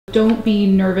Don't be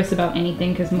nervous about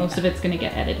anything because most of it's gonna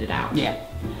get edited out. Yeah.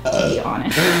 To be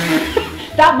honest.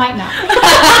 That might not.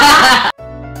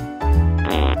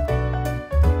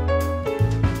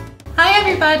 Hi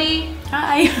everybody.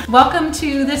 Hi. Welcome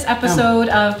to this episode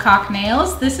of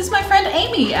Cocknails. This is my friend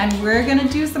Amy and we're gonna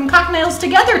do some cocktails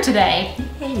together today.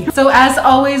 Hey. So as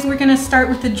always, we're gonna start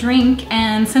with the drink,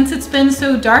 and since it's been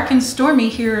so dark and stormy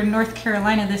here in North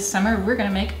Carolina this summer, we're gonna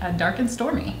make a dark and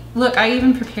stormy. Look, I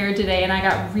even prepared today and I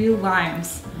got real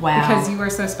limes. Wow. Because you are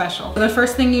so special. The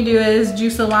first thing you do is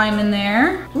juice a lime in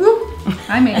there. Woo!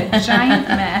 I made a giant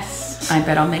mess. I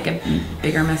bet I'll make a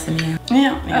bigger mess than you.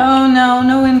 Yeah. Oh no,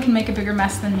 no one can make a bigger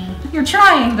mess than me. You're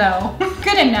trying though.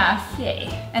 Good enough. Yay.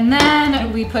 And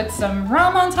then we put some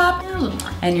rum on top and a little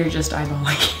more. And you're just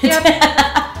eyeballing it.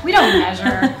 Yep. We don't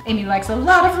measure. Amy likes a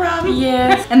lot of rum.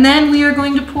 Yes. And then we are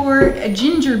going to pour a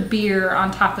ginger beer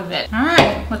on top of it. All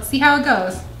right, let's see how it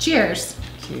goes. Cheers.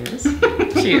 Cheers.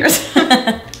 Cheers.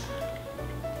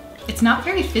 It's not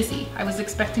very fizzy. I was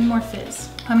expecting more fizz.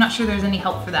 I'm not sure there's any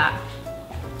help for that.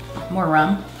 More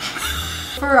rum.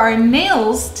 For our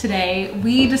nails today,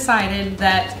 we decided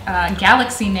that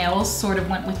galaxy nails sort of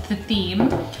went with the theme.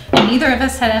 And neither of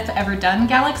us have ever done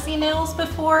galaxy nails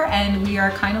before, and we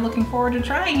are kind of looking forward to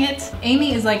trying it.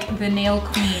 Amy is like the nail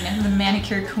queen, the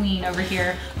manicure queen over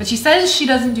here, but she says she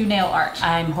doesn't do nail art.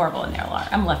 I'm horrible at nail art.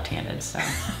 I'm left-handed, so.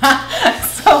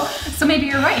 so maybe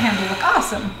your right hand will look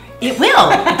awesome. It will.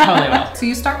 It totally will. So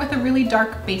you start with a really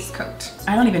dark base coat.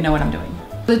 I don't even know what I'm doing.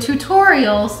 The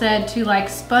tutorial said to like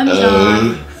sponge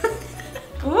on.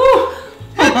 Ooh.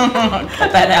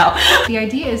 Cut that out. The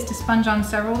idea is to sponge on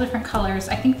several different colors.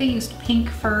 I think they used pink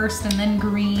first and then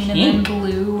green and then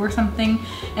blue or something,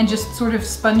 and just sort of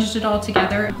sponged it all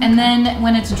together. And then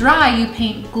when it's dry, you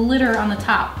paint glitter on the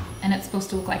top and it's supposed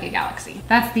to look like a galaxy.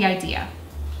 That's the idea.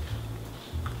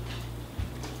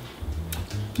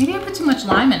 Maybe I put too much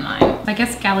lime in mine. I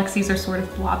guess galaxies are sort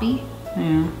of blobby.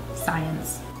 Yeah.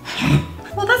 Science.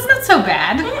 Well, that's not so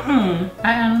bad.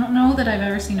 I don't know that I've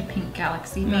ever seen a pink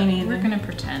galaxy, but we're gonna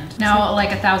pretend. Now, like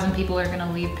 1,000 people are gonna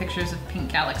leave pictures of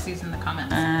pink galaxies in the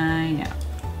comments. I know.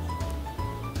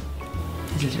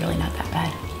 This is really not that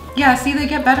bad. Yeah, see, they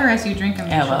get better as you drink them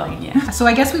usually. Yeah, well, yeah. So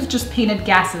I guess we've just painted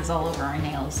gases all over our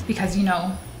nails because, you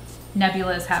know,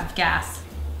 nebulas have gas.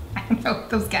 I don't know,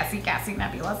 those gassy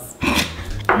nebulas.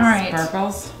 All right.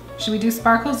 Sparkles. Should we do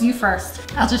sparkles? You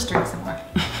first. I'll just drink some more.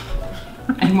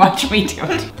 And watch me do it.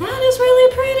 That is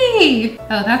really pretty.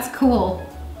 Oh, that's cool.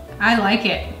 I like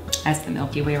it. That's the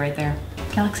Milky Way right there.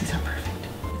 Galaxies are perfect.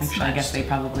 Actually, I guess they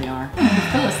probably are.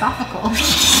 Philosophical.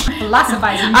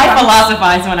 Philosophizing. I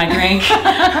philosophize when I drink.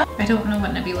 I don't know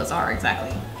what nebulas are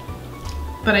exactly,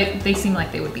 but they seem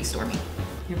like they would be stormy.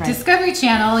 You're right. Discovery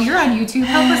Channel, you're on YouTube.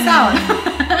 Help us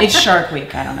out. It's Shark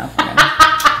Week. I don't know if we're gonna.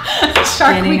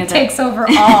 Shark Week takes over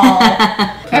all.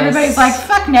 Everybody's like,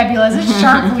 fuck nebulas, it's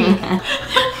Shark Week.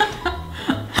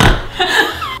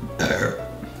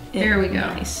 There we go.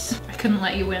 Nice. I couldn't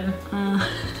let you win.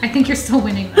 I think you're still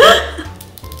winning though.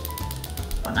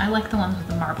 I like the ones with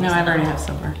the marbles. No, I've already have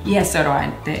silver. Yeah, so do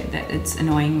I. It's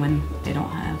annoying when they don't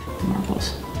have the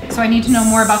marbles. So I need to know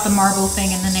more about the marble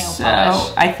thing in the nail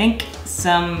polish. I think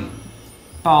some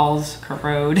balls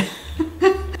corrode.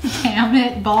 Damn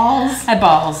it, balls.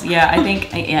 Balls, yeah, I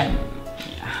think, yeah.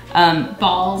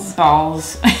 Balls.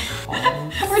 Balls.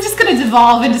 We're just gonna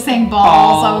devolve into saying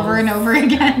balls over and over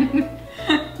again.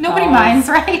 Nobody minds,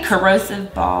 right?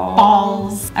 Corrosive balls.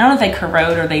 Balls. I don't know if they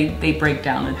corrode or they break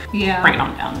down. Yeah. Break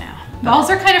on down now. Balls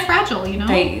are kind of fragile, you know?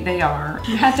 They are.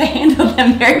 You have to handle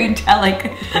them very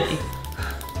delicately.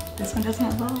 This one doesn't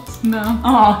have balls? No.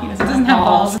 Oh, he doesn't have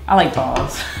balls. I like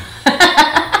balls.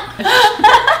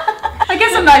 I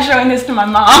guess I'm not showing this to my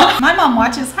mom. My mom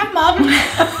watches. Hi,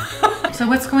 Mom. So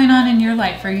what's going on in your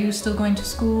life? Are you still going to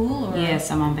school? Or?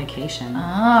 Yes, I'm on vacation.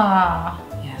 Ah.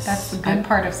 Yes. That's the good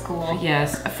part of school.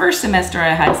 Yes. First semester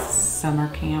I had summer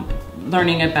camp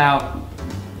learning about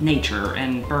nature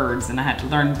and birds, and I had to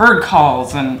learn bird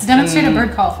calls and demonstrate a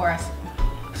bird call for us.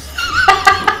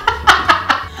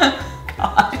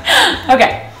 God.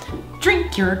 Okay.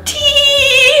 Drink your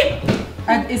tea.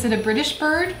 Is it a British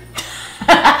bird?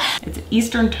 It's an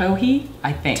Eastern towhee,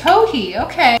 I think. Towhee,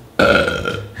 okay.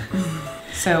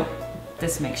 So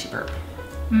this makes you burp.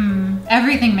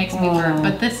 Everything makes me burp,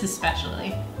 but this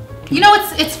especially. You know,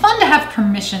 it's fun to have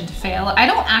permission to fail. I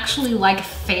don't actually like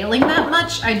failing that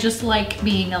much. I just like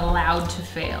being allowed to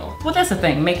fail. Well, that's the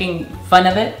thing. Making fun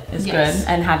of it is Yes. good,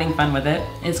 and having fun with it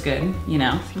is good, you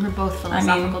know. We're both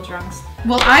philosophical drunks.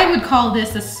 Well, I would call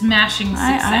this a smashing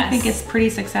success. I think it's pretty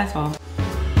successful.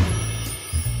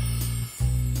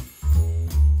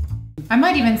 I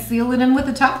might even seal it in with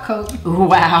a top coat. Ooh,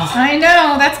 wow. I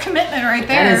know, that's commitment right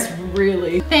there. That is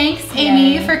really. Thanks,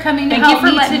 Amy, for coming to help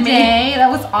me today. That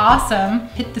was awesome.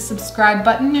 Hit the subscribe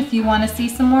button if you want to see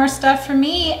some more stuff from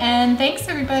me. And thanks,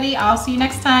 everybody. I'll see you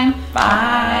next time.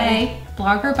 Bye.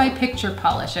 Blogger by Picture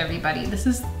Polish, everybody. This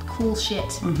is cool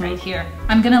shit right here.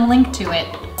 I'm gonna link to it.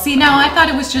 See, now I thought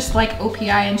it was just like OPI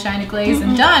and China Glaze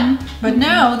and done, but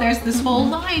no, there's this whole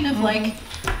line of like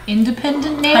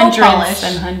independent nail polish. Hundreds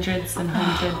and hundreds and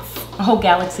hundreds. A whole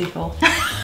galaxy full.